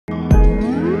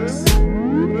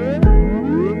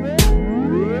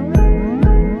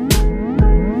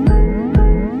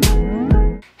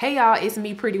y'all, it's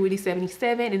me,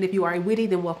 Prettywitty77, and if you are a witty,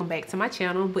 then welcome back to my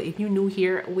channel. But if you're new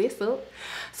here, what's up?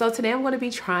 So today I'm going to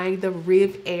be trying the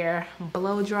Riv Air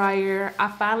blow dryer. I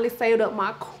finally saved up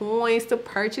my coins to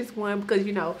purchase one because,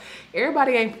 you know,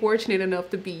 everybody ain't fortunate enough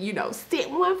to be, you know, sent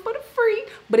one for the free,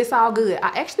 but it's all good.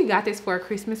 I actually got this for a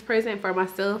Christmas present for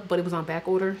myself, but it was on back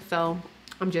order, so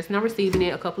I'm just now receiving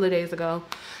it a couple of days ago.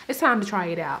 It's time to try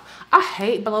it out. I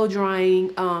hate blow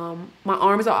drying. My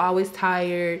arms are always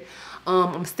tired.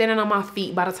 I'm standing on my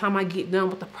feet. By the time I get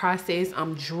done with the process,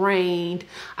 I'm drained.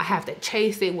 I have to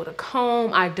chase it with a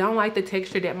comb. I don't like the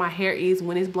texture that my hair is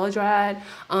when it's blow dried.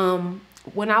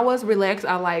 When I was relaxed,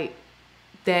 I like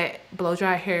that blow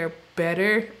dry hair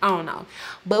better. I don't know,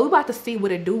 but we about to see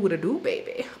what it do,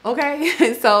 baby.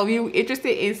 Okay. So if you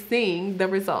interested in seeing the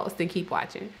results, then keep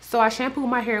watching. So I shampoo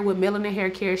my hair with Melanin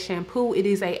Hair Care shampoo. It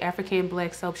is a African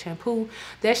black soap shampoo.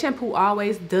 That shampoo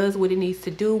always does what it needs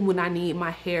to do when I need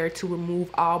my hair to remove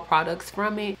all products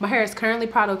from it. My hair is currently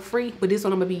product free, but this is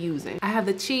what I'm gonna be using. I have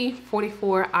the Chi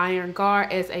 44 Iron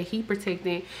Guard as a heat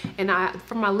protectant, and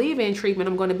for my leave-in treatment,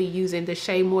 I'm gonna be using the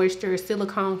Shea Moisture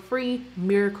silicone free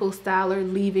Miracle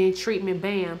Styler leave-in treatment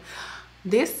balm.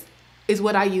 This is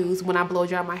what I use when I blow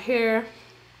dry my hair.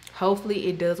 Hopefully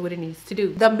it does what it needs to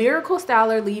do. The Miracle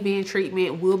Styler leave-in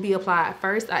treatment will be applied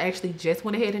first. I actually just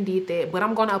went ahead and did that, but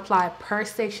I'm going to apply per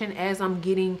section as I'm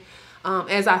getting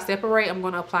as I separate. I'm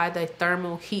going to apply the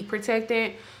thermal heat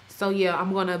protectant. So yeah,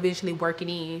 I'm going to eventually work it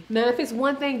in. Now, if it's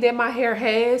one thing that my hair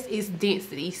has, is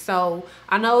density. So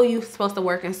I know you're supposed to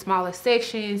work in smaller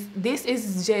sections. This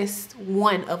is just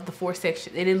one of the 4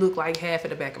 sections, and it looked like half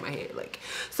of the back of my head. Like,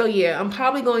 so yeah, I'm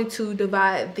probably going to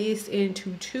divide this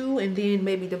into 2 and then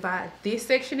maybe divide this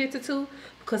section into 2,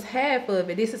 because half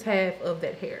of it, this is half of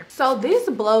that hair. So this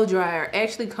blow dryer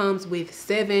actually comes with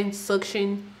 7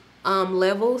 suction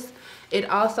levels. It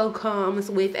also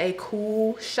comes with a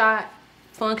cool shot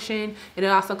function, and it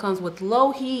also comes with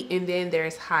low heat, and then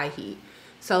there's high heat.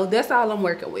 So that's all I'm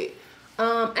working with.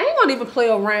 I ain't gonna even play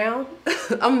around.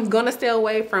 I'm gonna stay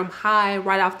away from high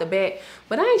right off the bat,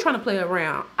 but I ain't trying to play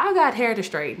around. I got hair to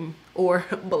straighten or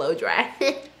blow dry.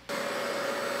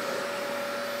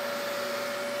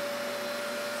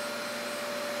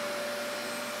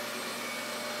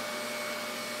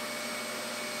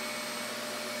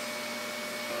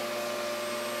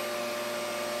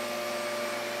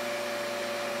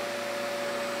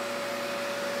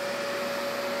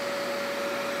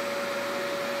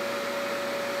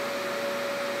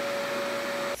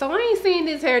 So I ain't seen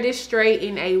this hair this straight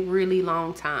in a really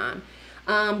long time.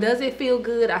 Does it feel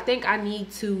good? I think I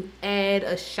need to add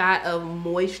a shot of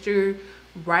moisture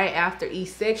right after each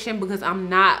section because I'm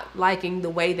not liking the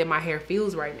way that my hair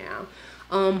feels right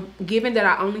now. Given that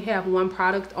I only have one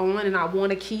product on and I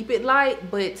want to keep it light,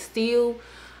 but still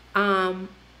I'm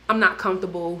not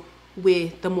comfortable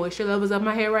with the moisture levels of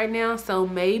my hair right now. So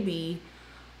maybe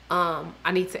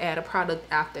I need to add a product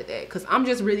after that, because I'm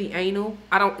just really anal.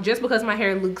 I don't, just because my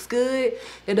hair looks good,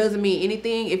 it doesn't mean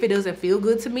anything. If it doesn't feel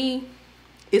good to me,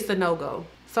 it's a no-go.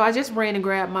 So I just ran and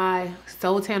grabbed my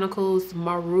Soultanicals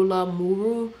Marula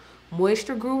Muru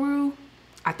Moisture Guru.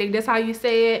 I think that's how you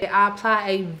say it. I apply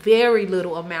a very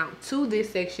little amount to this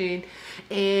section,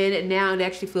 and now it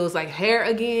actually feels like hair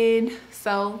again.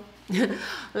 So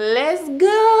let's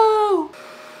go.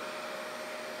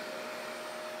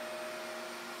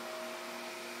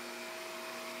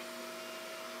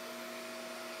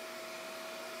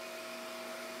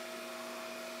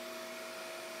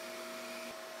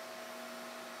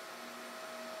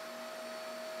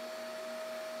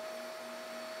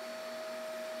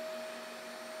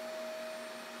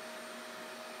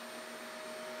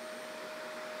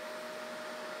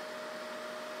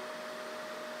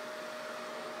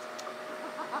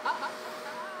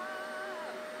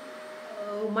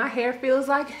 My hair feels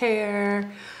like hair.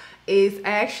 It's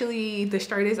actually the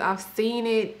straightest I've seen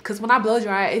it, because when I blow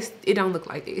dry it don't look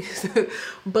like this.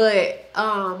 But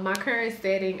my current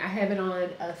setting, I have it on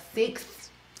a 6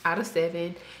 out of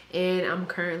 7, and I'm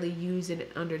currently using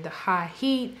it under the high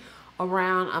heat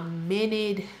around a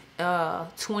minute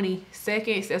 20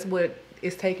 seconds. That's what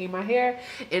is taking my hair.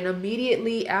 And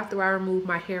immediately after I remove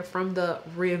my hair from the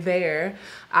Riv Air,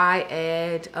 I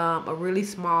add a really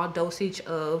small dosage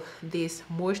of this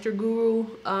Moisture Guru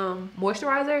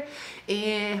moisturizer,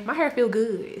 and my hair feel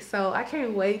good. So I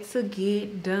can't wait to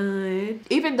get done.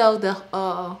 Even though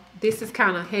the this is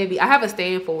kind of heavy, I have a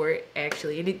stand for it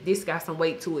actually, and this got some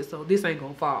weight to it, so this ain't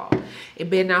gonna fall. It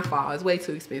better not fall, it's way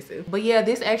too expensive. But yeah,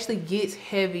 this actually gets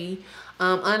heavy.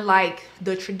 Unlike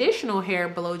the traditional hair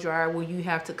blow dryer where you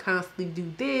have to constantly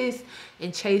do this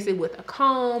and chase it with a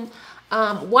comb.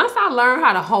 Once I learned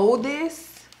how to hold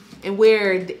this, and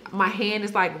where my hand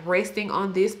is like resting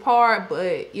on this part,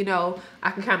 but you know,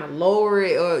 I can kind of lower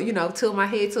it or, you know, tilt my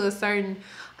head to a certain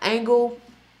angle.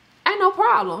 Ain't no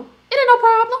problem. It ain't no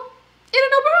problem. It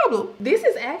ain't no problem. This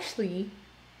is actually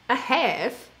a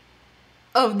half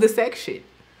of the section.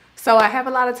 So I have a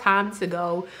lot of time to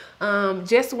go.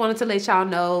 Just wanted to let y'all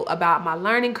know about my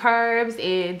learning curves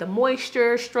and the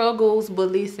moisture struggles.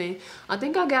 But listen, I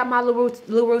think I got my little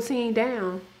routine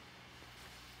down.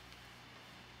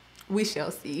 We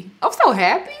shall see. I'm so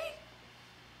happy.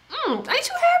 Ain't you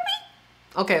happy?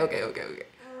 Okay.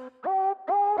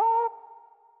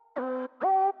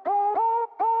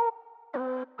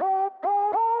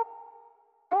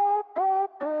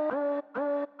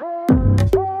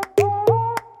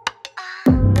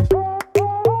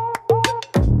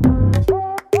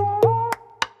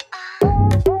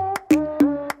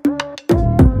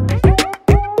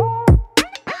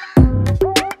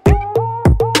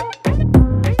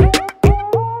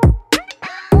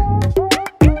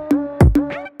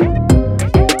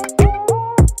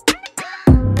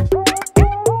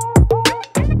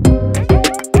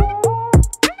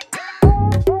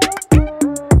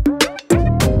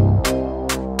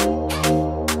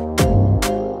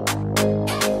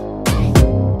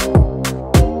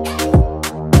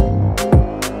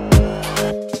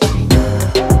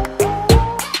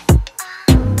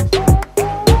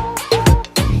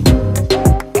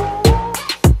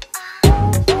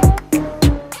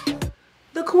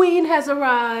 Has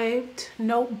arrived.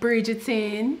 No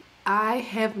Bridgerton. I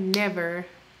have never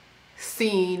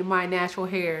seen my natural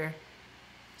hair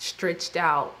stretched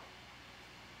out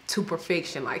to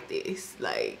perfection like this.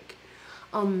 Like,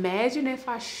 imagine if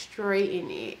I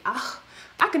straighten it.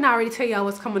 I can already tell y'all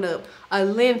what's coming up. A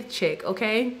length check,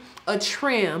 okay? A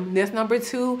trim, that's number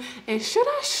 2. And should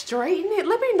I straighten it?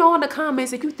 Let me know in the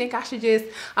comments if you think I should just,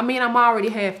 I mean, I'm already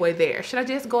halfway there. Should I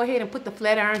just go ahead and put the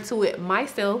flat iron to it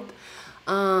myself?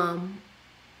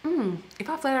 If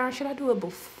I flat iron, should I do it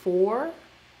before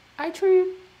I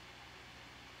trim?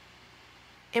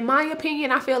 In my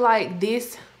opinion, I feel like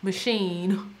this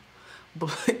machine,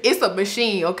 it's a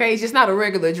machine, okay? It's just not a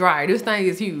regular dryer. This thing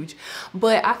is huge.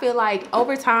 But I feel like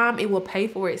over time, it will pay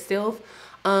for itself.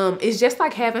 It's just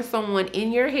like having someone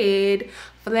in your head,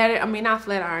 not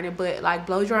flat ironing, but like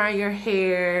blow drying your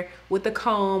hair with the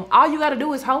comb. All you gotta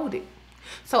do is hold it.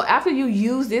 So after you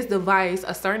use this device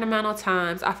a certain amount of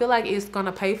times, I feel like it's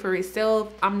gonna pay for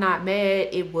itself. I'm not mad.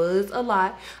 It was a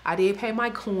lot. I did pay my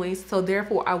coins, so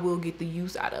therefore I will get the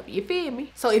use out of it. You feel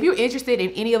me? So if you're interested in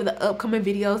any of the upcoming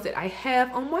videos that I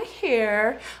have on my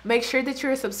hair, make sure that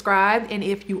you're subscribed. And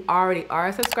if you already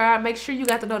are subscribed, make sure you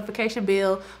got the notification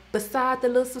bell beside the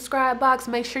little subscribe box.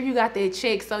 Make sure you got that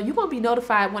check so you're gonna be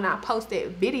notified when I post that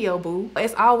video, boo.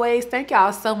 As always, thank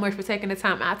y'all so much for taking the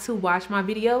time out to watch my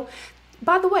video.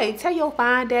 By the way, tell your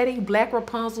fine daddy Black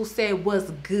Rapunzel said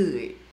what's good.